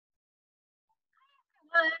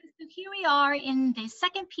everyone. So here we are in the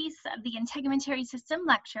second piece of the Integumentary System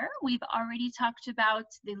lecture. We've already talked about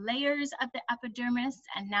the layers of the epidermis,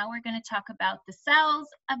 and now we're going to talk about the cells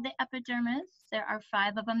of the epidermis. There are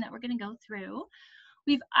 5 of them that we're going to go through.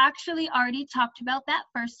 We've actually already talked about that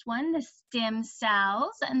first one, the stem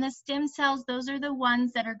cells. And the stem cells, those are the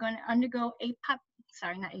ones that are going to undergo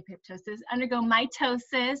undergo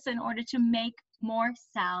mitosis in order to make more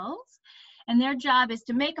cells. And their job is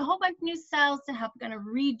to make a whole bunch of new cells to help kind of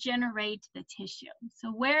regenerate the tissue.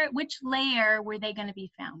 So which layer were they going to be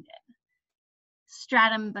found in?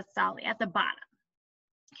 Stratum basale at the bottom.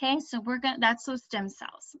 Okay, so that's those stem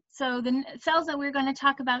cells. So the cells that we're going to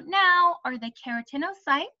talk about now are the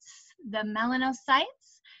keratinocytes, the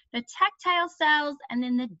melanocytes, the tactile cells, and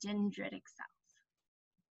then the dendritic cells.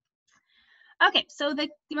 Okay, so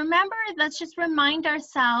remember, let's just remind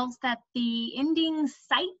ourselves that the ending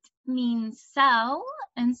site means cell,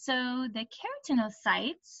 and so the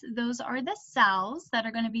keratinocytes, those are the cells that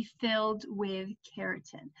are going to be filled with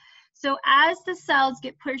keratin. So as the cells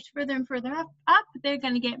get pushed further and further up, they're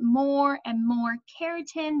going to get more and more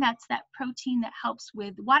keratin. That's that protein that helps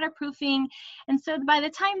with waterproofing. And so by the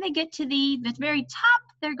time they get to the very top,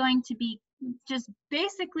 they're going to be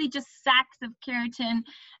basically just sacks of keratin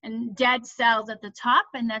and dead cells at the top,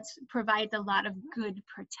 and that provides a lot of good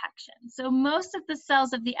protection. So most of the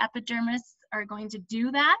cells of the epidermis are going to do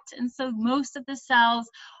that, and so most of the cells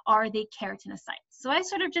are the keratinocytes. So I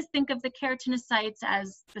sort of just think of the keratinocytes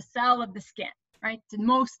as the cell of the skin, right?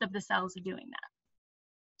 Most of the cells are doing that.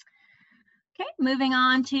 Okay, moving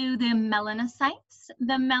on to the melanocytes.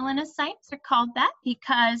 The melanocytes are called that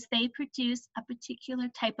because they produce a particular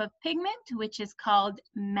type of pigment, which is called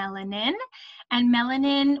melanin. And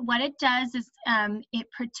melanin, what it does is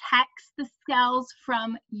it protects the cells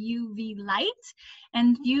from UV light.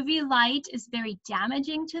 And UV light is very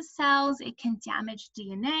damaging to cells. It can damage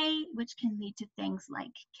DNA, which can lead to things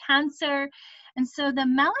like cancer. And so the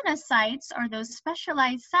melanocytes are those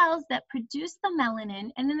specialized cells that produce the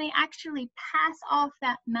melanin, and then they actually pass off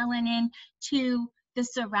that melanin to the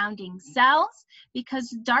surrounding cells, because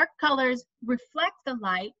dark colors reflect the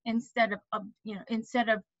light instead of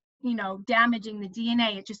damaging the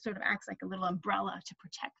DNA. It just sort of acts like a little umbrella to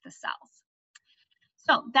protect the cells.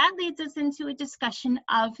 So that leads us into a discussion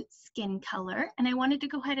of skin color. And I wanted to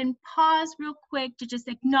go ahead and pause real quick to just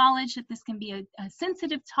acknowledge that this can be a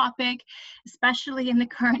sensitive topic, especially in the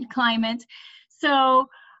current climate. So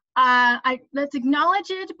let's acknowledge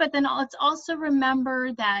it, but then let's also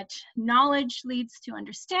remember that knowledge leads to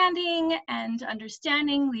understanding, and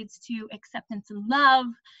understanding leads to acceptance and love.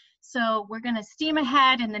 So we're going to steam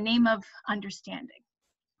ahead in the name of understanding.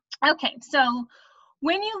 Okay, so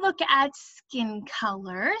when you look at skin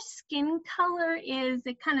color is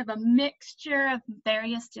a kind of a mixture of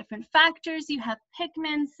various different factors. You have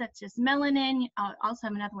pigments such as melanin, you also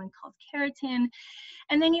have another one called keratin.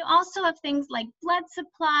 And then you also have things like blood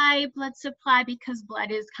supply because blood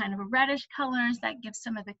is kind of a reddish color, so that gives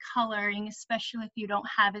some of the coloring, especially if you don't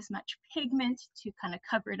have as much pigment to kind of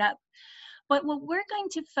cover it up. But what we're going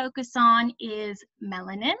to focus on is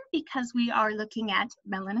melanin, because we are looking at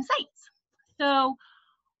melanocytes. So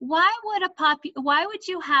why would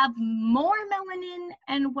you have more melanin,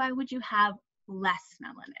 and why would you have less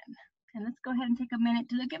melanin? And let's go ahead and take a minute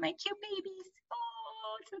to look at my cute babies.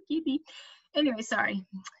 Oh, so cutey. Anyway, sorry,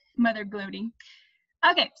 mother gloating.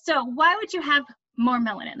 Okay, so why would you have more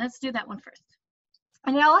melanin? Let's do that one first.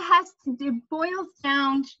 And it all boils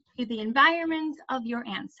down to the environment of your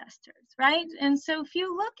ancestors, right? And so if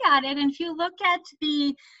you look at it, and if you look at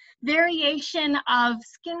the variation of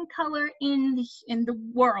skin color in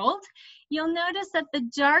the world, you'll notice that the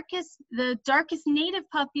darkest native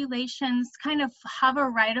populations kind of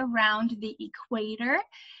hover right around the equator.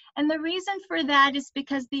 And the reason for that is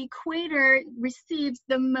because the equator receives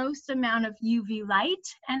the most amount of UV light.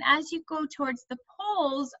 And as you go towards the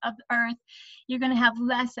poles of the Earth, you're going to have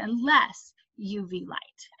less and less UV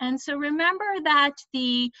light. And so remember that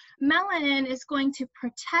the melanin is going to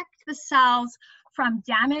protect the cells from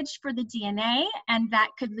damage for the DNA, and that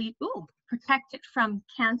could protect it from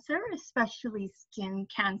cancer, especially skin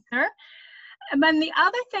cancer. And then the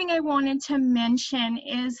other thing I wanted to mention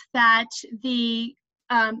is that the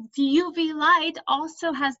UV light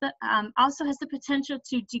also has the potential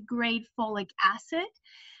to degrade folic acid.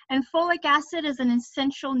 And folic acid is an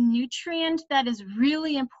essential nutrient that is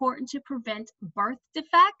really important to prevent birth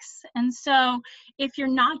defects. And so if you're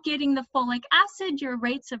not getting the folic acid, your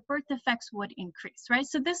rates of birth defects would increase, right?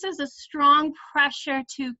 So this is a strong pressure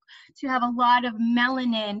to have a lot of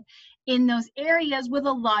melanin in those areas with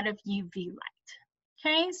a lot of UV light.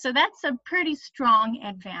 Okay, so that's a pretty strong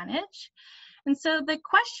advantage. And so the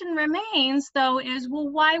question remains, though, is, well,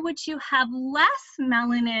 why would you have less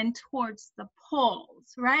melanin towards the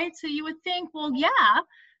poles, right? So you would think, well, yeah,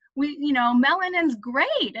 melanin's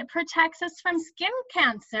great. It protects us from skin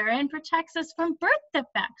cancer and protects us from birth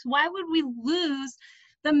defects. Why would we lose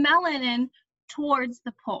the melanin towards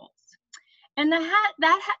the poles? And the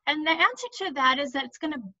answer to that is that it's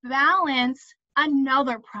going to balance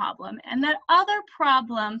another problem. And that other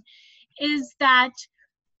problem is that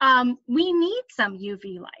we need some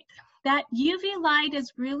UV light. That UV light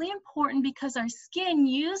is really important because our skin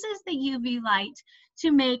uses the UV light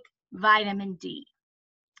to make vitamin D.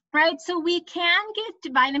 Right, so we can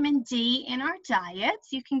get vitamin D in our diets.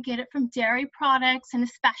 You can get it from dairy products and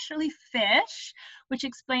especially fish, which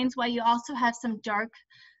explains why you also have some darker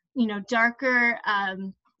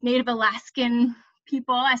Native Alaskan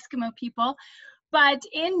people, Eskimo people. But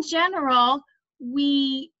in general,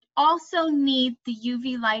 we also need the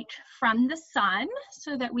UV light from the sun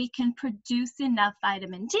so that we can produce enough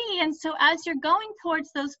vitamin D. And so as you're going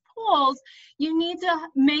towards those poles, you need to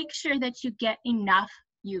make sure that you get enough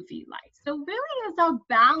UV light. So really is a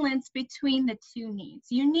balance between the two needs.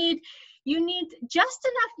 You need just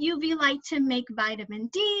enough UV light to make vitamin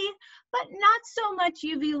D, but not so much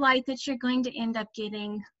UV light that you're going to end up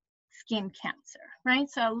getting skin cancer, right?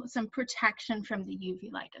 So some protection from the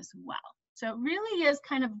UV light as well. So it really is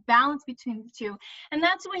kind of balance between the two. And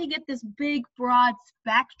that's when you get this big, broad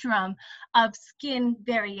spectrum of skin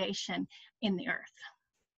variation in the earth.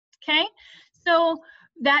 Okay, so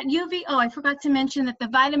that UV, I forgot to mention that the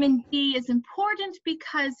vitamin D is important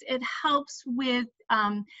because it helps with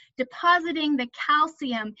depositing the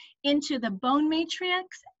calcium into the bone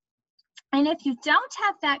matrix. And if you don't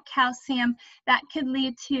have that calcium, that could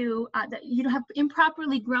lead to, that you have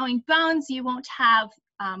improperly growing bones, you won't have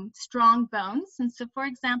strong bones. And so, for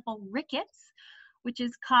example, rickets, which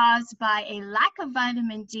is caused by a lack of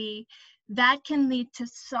vitamin D, that can lead to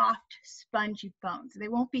soft, spongy bones. They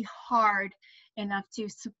won't be hard enough to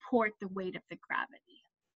support the weight of the gravity.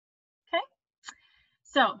 Okay?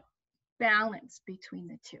 So, balance between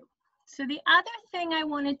the two. So the other thing I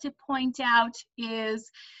wanted to point out is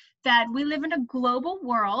that we live in a global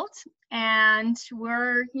world and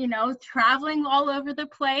we're, traveling all over the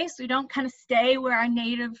place. We don't kind of stay where our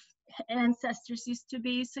native ancestors used to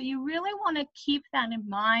be. So you really want to keep that in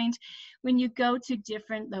mind when you go to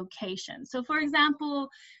different locations. So for example,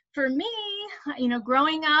 for me,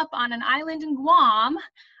 growing up on an island in Guam,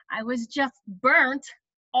 I was just burnt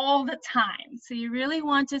all the time. So you really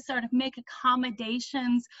want to sort of make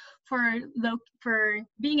accommodations for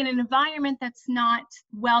being in an environment that's not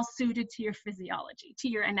well suited to your physiology, to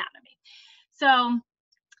your anatomy. So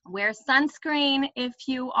wear sunscreen if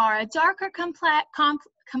you are a darker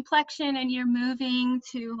complexion and you're moving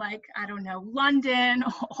to, like, I don't know, London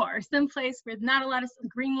or someplace where not a lot of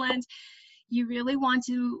Greenland. You really want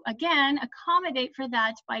to, again, accommodate for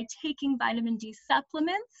that by taking vitamin D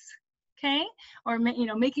supplements, okay? Or,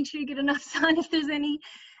 making sure you get enough sun if there's any.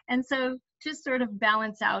 And so just sort of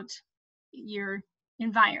balance out your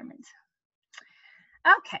environment.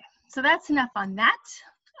 Okay, so that's enough on that.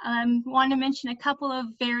 Want to mention a couple of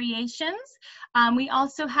variations. We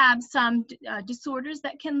also have some disorders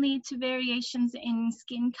that can lead to variations in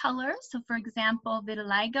skin color. So for example,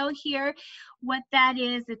 vitiligo here, what that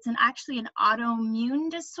is, it's actually an autoimmune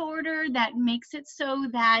disorder that makes it so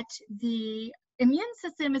that the immune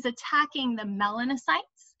system is attacking the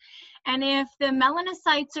melanocytes. And if the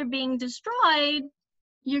melanocytes are being destroyed,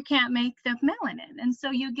 you can't make the melanin. And so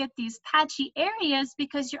you get these patchy areas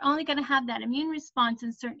because you're only going to have that immune response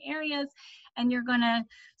in certain areas. And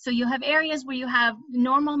so you'll have areas where you have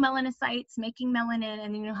normal melanocytes making melanin,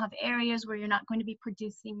 and then you'll have areas where you're not going to be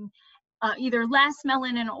producing either less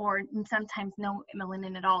melanin or sometimes no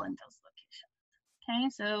melanin at all in those locations. Okay,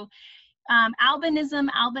 so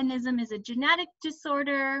albinism is a genetic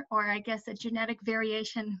disorder, or I guess a genetic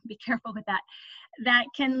variation, be careful with that, that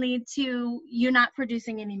can lead to you not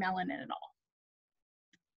producing any melanin at all.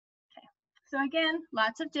 Okay, so again,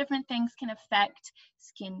 lots of different things can affect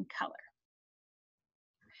skin color.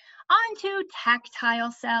 On to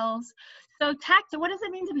tactile cells. So what does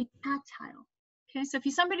it mean to be tactile? Okay, so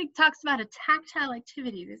if somebody talks about a tactile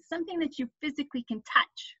activity, it's something that you physically can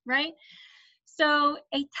touch, right? So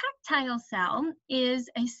a tactile cell is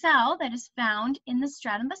a cell that is found in the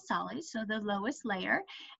stratum basale, so the lowest layer.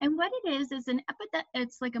 And what it is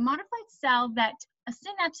it's like a modified cell that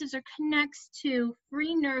synapses or connects to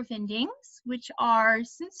free nerve endings, which are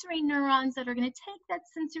sensory neurons that are going to take that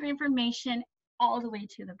sensory information all the way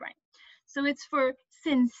to the brain. So it's for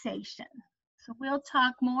sensation. So we'll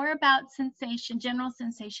talk more about sensation, general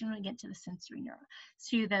sensation, when we get to the sensory neuron,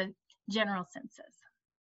 to the general senses.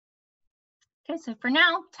 Okay, so for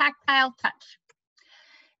now, tactile touch.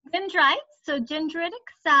 Dendrites, so dendritic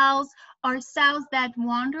cells are cells that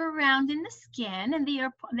wander around in the skin, and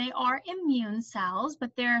they are immune cells,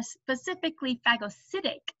 but they're specifically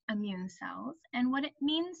phagocytic immune cells. And what it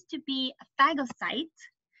means to be a phagocyte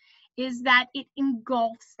is that it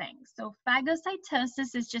engulfs things. So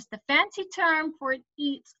phagocytosis is just a fancy term for it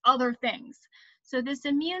eats other things. So this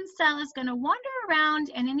immune cell is going to wander around,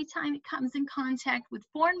 and anytime it comes in contact with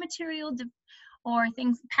foreign material or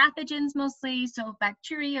things, pathogens mostly, so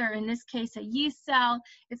bacteria, or in this case a yeast cell,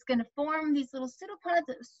 it's going to form these little pseudopods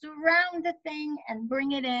that surround the thing and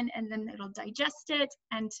bring it in, and then it'll digest it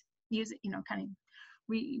and use it, you know, kind of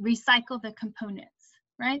recycle the components,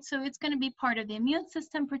 right? So it's going to be part of the immune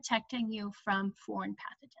system protecting you from foreign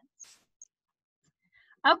pathogens.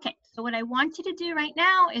 Okay, so what I want you to do right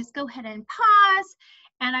now is go ahead and pause,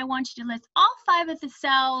 and I want you to list all 5 of the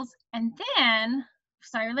cells, and then,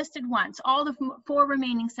 sorry, I listed once, all the 4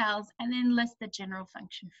 remaining cells, and then list the general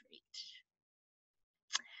function for each.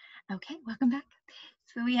 Okay, welcome back.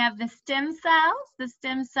 So we have the stem cells. The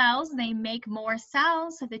stem cells, they make more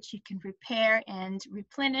cells so that you can repair and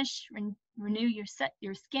replenish, renew your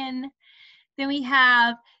skin. Then we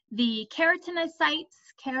have the keratinocytes.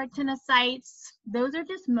 Keratinocytes, those are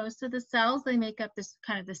just most of the cells. They make up this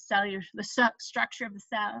kind of the cellular, the structure of the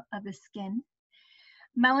cell of the skin.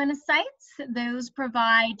 Melanocytes, those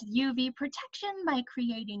provide UV protection by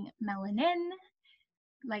creating melanin,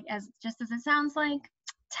 just as it sounds like.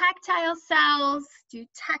 Tactile cells do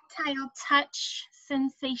tactile touch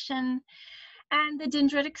sensation. And the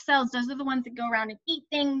dendritic cells, those are the ones that go around and eat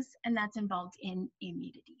things, and that's involved in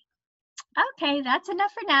immunity. Okay, that's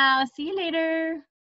enough for now. See you later.